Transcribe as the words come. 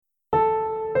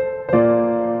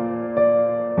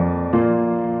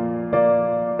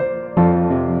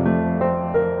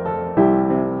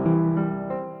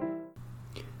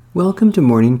Welcome to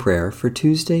morning prayer for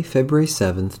Tuesday, February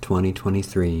 7th,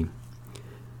 2023.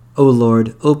 O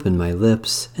Lord, open my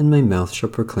lips, and my mouth shall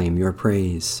proclaim your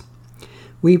praise.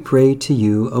 We pray to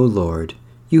you, O Lord.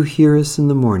 You hear us in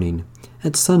the morning.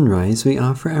 At sunrise we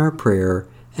offer our prayer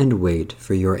and wait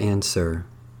for your answer.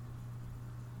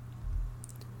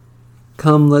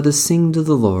 Come, let us sing to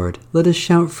the Lord. Let us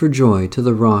shout for joy to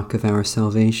the rock of our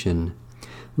salvation.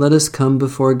 Let us come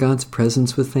before God's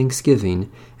presence with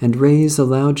thanksgiving, and raise a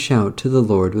loud shout to the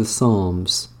Lord with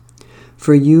psalms.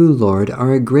 For you, Lord,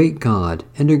 are a great God,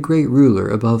 and a great ruler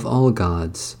above all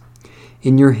gods.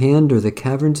 In your hand are the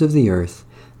caverns of the earth,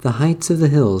 the heights of the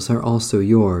hills are also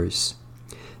yours.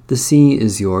 The sea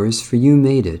is yours, for you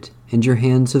made it, and your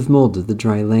hands have molded the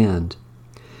dry land.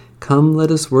 Come,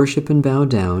 let us worship and bow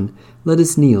down, let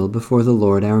us kneel before the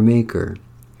Lord our Maker.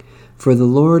 For the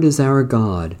Lord is our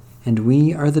God, and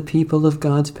we are the people of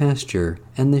God's pasture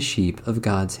and the sheep of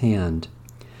God's hand.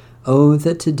 Oh,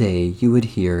 that today you would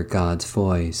hear God's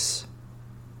voice.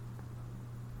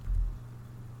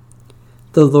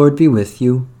 The Lord be with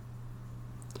you.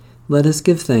 Let us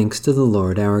give thanks to the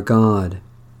Lord our God.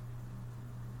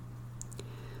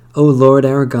 O Lord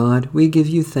our God, we give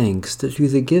you thanks that through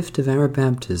the gift of our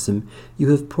baptism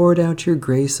you have poured out your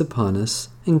grace upon us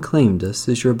and claimed us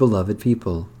as your beloved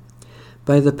people.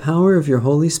 By the power of your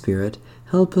Holy Spirit,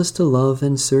 help us to love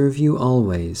and serve you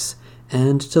always,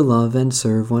 and to love and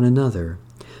serve one another.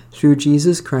 Through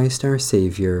Jesus Christ our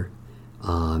Savior.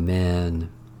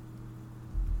 Amen.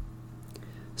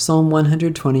 Psalm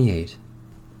 128.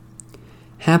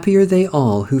 Happy are they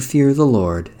all who fear the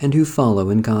Lord and who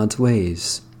follow in God's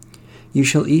ways. You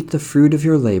shall eat the fruit of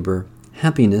your labor.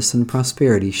 Happiness and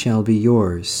prosperity shall be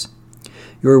yours.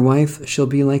 Your wife shall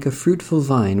be like a fruitful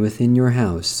vine within your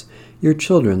house, your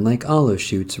children like olive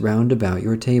shoots round about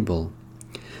your table.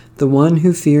 The one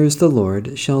who fears the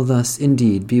Lord shall thus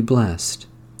indeed be blessed.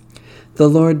 The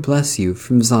Lord bless you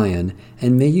from Zion,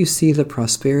 and may you see the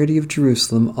prosperity of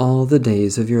Jerusalem all the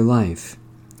days of your life.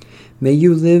 May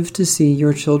you live to see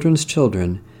your children's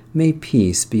children. May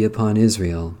peace be upon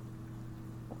Israel.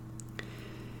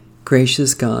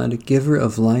 Gracious God, giver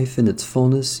of life in its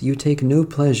fullness, you take no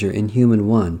pleasure in human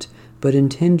want, but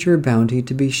intend your bounty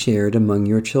to be shared among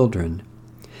your children.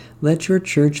 Let your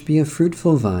church be a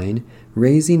fruitful vine,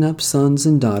 raising up sons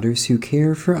and daughters who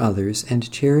care for others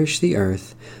and cherish the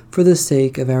earth for the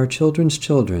sake of our children's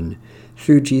children,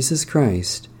 through Jesus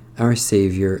Christ, our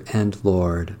Savior and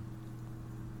Lord.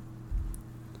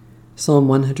 Psalm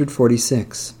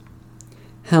 146.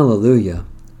 Hallelujah!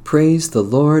 Praise the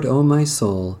Lord, O my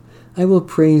soul. I will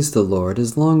praise the Lord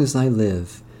as long as I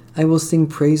live. I will sing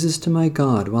praises to my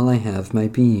God while I have my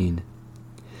being.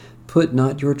 Put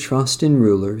not your trust in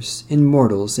rulers, in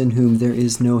mortals in whom there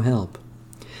is no help.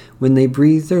 When they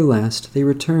breathe their last, they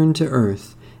return to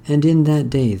earth, and in that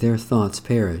day their thoughts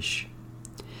perish.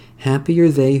 Happy are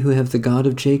they who have the God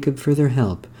of Jacob for their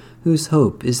help, whose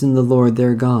hope is in the Lord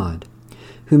their God,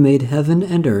 who made heaven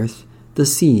and earth, the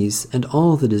seas, and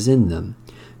all that is in them,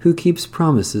 who keeps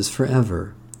promises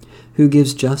forever, who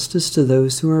gives justice to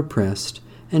those who are oppressed,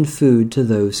 and food to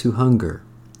those who hunger.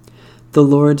 The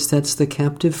Lord sets the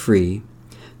captive free.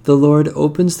 The Lord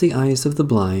opens the eyes of the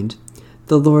blind.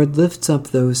 The Lord lifts up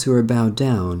those who are bowed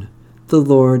down. The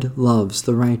Lord loves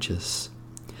the righteous.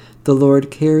 The Lord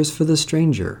cares for the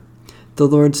stranger. The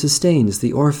Lord sustains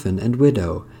the orphan and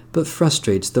widow, but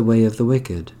frustrates the way of the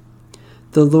wicked.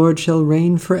 The Lord shall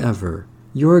reign forever,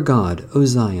 your God, O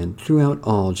Zion, throughout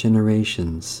all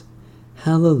generations.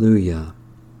 Hallelujah.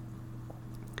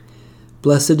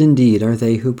 Blessed indeed are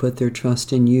they who put their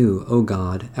trust in you, O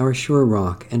God, our sure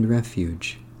rock and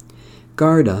refuge.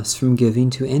 Guard us from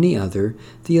giving to any other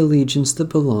the allegiance that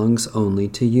belongs only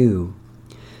to you.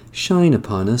 Shine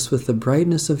upon us with the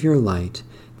brightness of your light,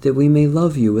 that we may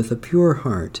love you with a pure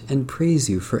heart and praise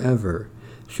you forever,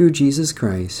 through Jesus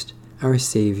Christ, our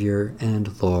Savior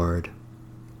and Lord.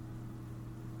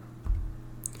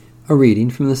 A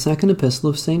reading from the second epistle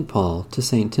of St. Paul to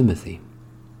St. Timothy.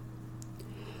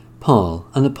 Paul,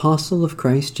 an apostle of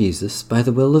Christ Jesus, by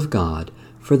the will of God,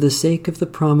 for the sake of the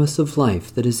promise of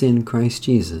life that is in Christ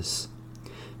Jesus.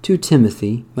 To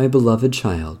Timothy, my beloved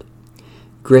child,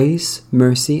 grace,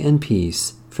 mercy, and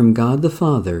peace from God the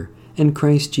Father and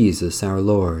Christ Jesus our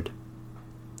Lord.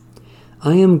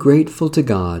 I am grateful to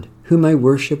God, whom I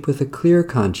worship with a clear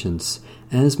conscience,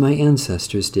 as my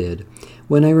ancestors did,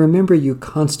 when I remember you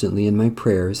constantly in my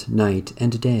prayers night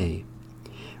and day.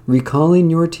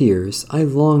 Recalling your tears, I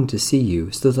long to see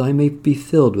you so that I may be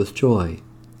filled with joy.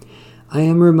 I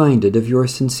am reminded of your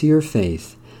sincere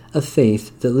faith, a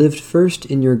faith that lived first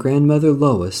in your grandmother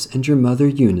Lois and your mother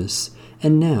Eunice,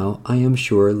 and now I am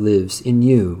sure lives in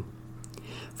you.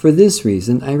 For this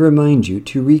reason I remind you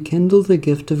to rekindle the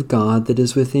gift of God that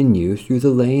is within you through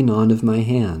the laying on of my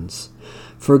hands.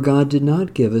 For God did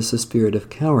not give us a spirit of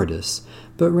cowardice,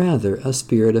 but rather a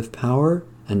spirit of power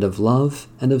and of love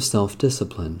and of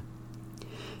self-discipline.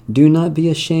 Do not be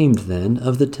ashamed, then,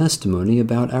 of the testimony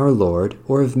about our Lord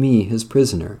or of me, his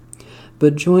prisoner,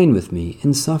 but join with me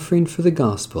in suffering for the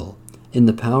gospel, in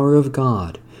the power of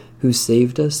God, who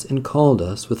saved us and called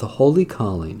us with a holy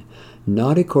calling,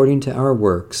 not according to our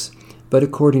works, but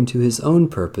according to his own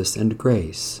purpose and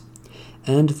grace.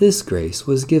 And this grace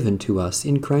was given to us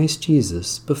in Christ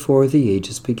Jesus before the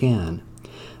ages began.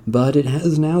 But it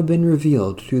has now been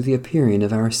revealed through the appearing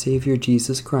of our Savior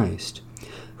Jesus Christ,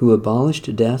 who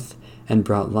abolished death and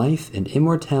brought life and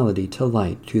immortality to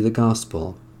light through the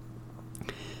gospel.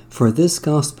 For this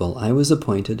gospel I was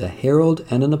appointed a herald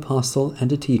and an apostle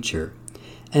and a teacher,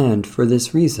 and for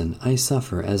this reason I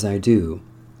suffer as I do.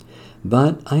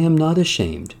 But I am not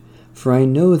ashamed, for I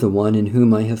know the one in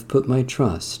whom I have put my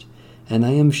trust, and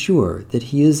I am sure that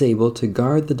he is able to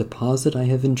guard the deposit I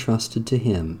have entrusted to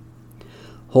him.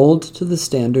 Hold to the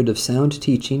standard of sound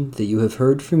teaching that you have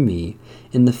heard from me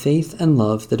in the faith and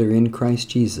love that are in Christ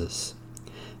Jesus.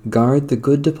 Guard the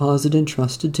good deposit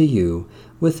entrusted to you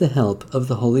with the help of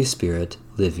the Holy Spirit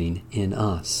living in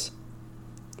us.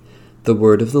 The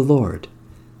word of the Lord.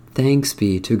 Thanks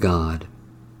be to God.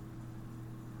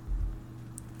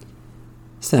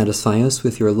 Satisfy us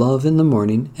with your love in the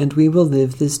morning, and we will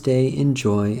live this day in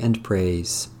joy and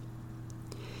praise.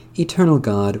 Eternal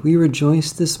God, we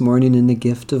rejoice this morning in the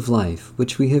gift of life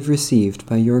which we have received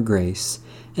by your grace,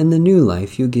 and the new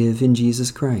life you give in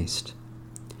Jesus Christ.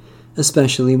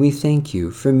 Especially we thank you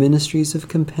for ministries of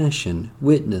compassion,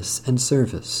 witness, and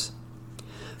service,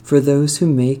 for those who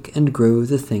make and grow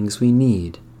the things we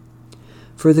need,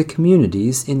 for the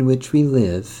communities in which we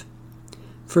live,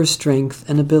 for strength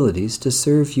and abilities to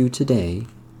serve you today,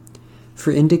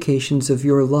 for indications of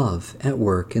your love at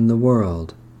work in the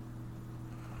world.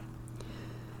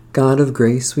 God of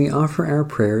grace, we offer our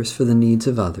prayers for the needs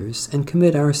of others and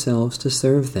commit ourselves to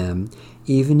serve them,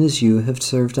 even as you have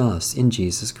served us in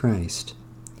Jesus Christ.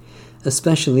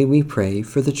 Especially we pray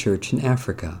for the Church in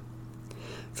Africa,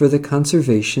 for the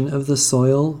conservation of the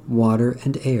soil, water,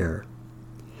 and air,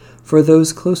 for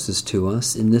those closest to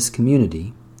us in this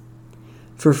community,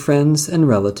 for friends and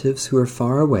relatives who are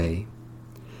far away,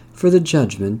 for the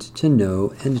judgment to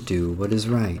know and do what is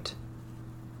right.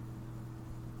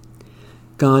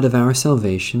 God of our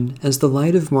salvation, as the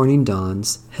light of morning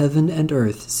dawns, heaven and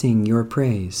earth sing your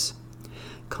praise.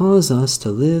 Cause us to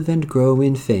live and grow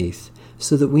in faith,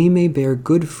 so that we may bear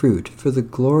good fruit for the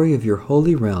glory of your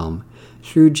holy realm,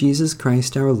 through Jesus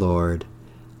Christ our Lord.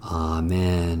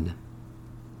 Amen.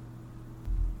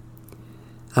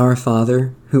 Our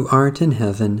Father, who art in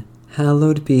heaven,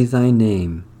 hallowed be thy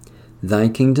name. Thy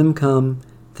kingdom come,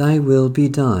 thy will be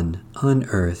done, on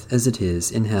earth as it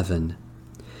is in heaven.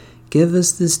 Give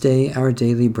us this day our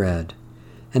daily bread,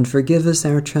 and forgive us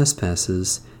our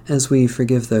trespasses, as we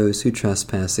forgive those who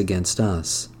trespass against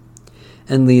us.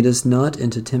 And lead us not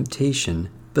into temptation,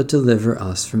 but deliver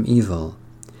us from evil.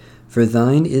 For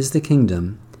thine is the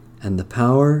kingdom, and the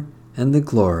power, and the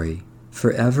glory,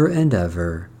 forever and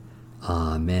ever.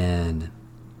 Amen.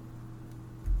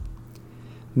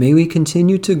 May we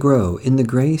continue to grow in the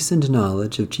grace and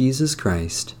knowledge of Jesus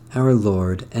Christ, our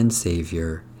Lord and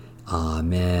Savior.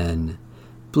 Amen.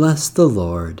 Bless the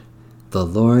Lord. The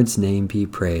Lord's name be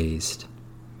praised.